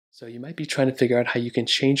So you might be trying to figure out how you can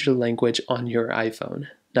change your language on your iPhone.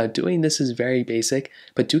 Now doing this is very basic,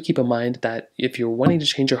 but do keep in mind that if you're wanting to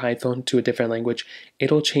change your iPhone to a different language,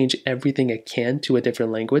 it'll change everything it can to a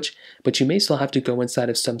different language, but you may still have to go inside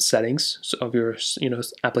of some settings of your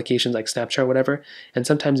applications like Snapchat or whatever, and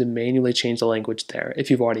sometimes manually change the language there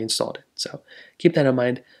if you've already installed it. So keep that in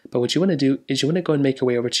mind, but what you want to do is you want to go and make your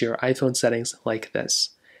way over to your iPhone settings like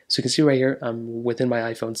this. So you can see right here, I'm within my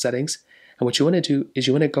iPhone settings. And what you want to do is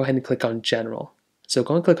you want to go ahead and click on General. So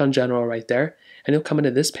go and click on General right there, and you'll come into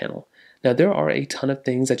this panel. Now there are a ton of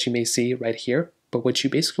things that you may see right here, but what you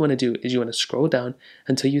basically want to do is you want to scroll down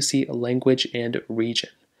until you see Language and Region.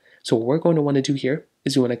 So what we're going to want to do here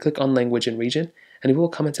is you want to click on Language and Region, and we will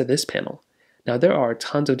come into this panel. Now there are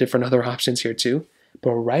tons of different other options here too,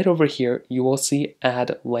 but right over here you will see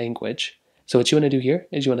Add Language. So what you want to do here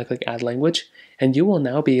is you want to click Add Language, and you will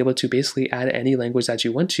now be able to basically add any language that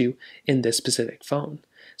you want to in this specific phone.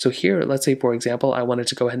 So here, let's say for example, I wanted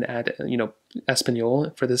to go ahead and add,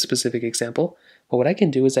 Espanol for this specific example. Well, what I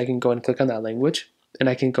can do is I can go and click on that language, and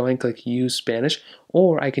I can go and click Use Spanish,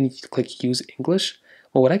 or I can click Use English.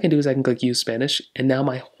 Well, what I can do is I can click Use Spanish, and now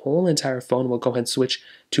my whole entire phone will go ahead and switch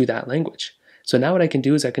to that language. So now what I can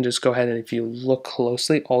do is I can just go ahead and if you look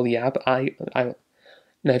closely, all the app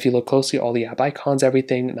Now, if you look closely, all the app icons,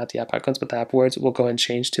 everything, not the app icons, but the app words will go ahead and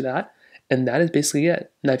change to that. And that is basically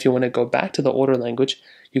it. Now, if you want to go back to the older language,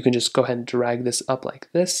 you can just go ahead and drag this up like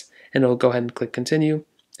this, and it'll go ahead and click continue.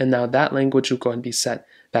 And now that language will go ahead and be set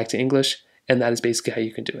back to English. And that is basically how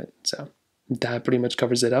you can do it. So that pretty much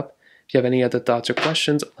covers it up. If you have any other thoughts or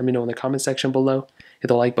questions, let me know in the comment section below. Hit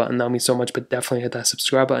the like button, that would mean so much, but definitely hit that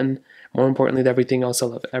subscribe button. More importantly than everything else, I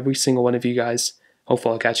love every single one of you guys.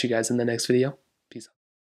 Hopefully I'll catch you guys in the next video.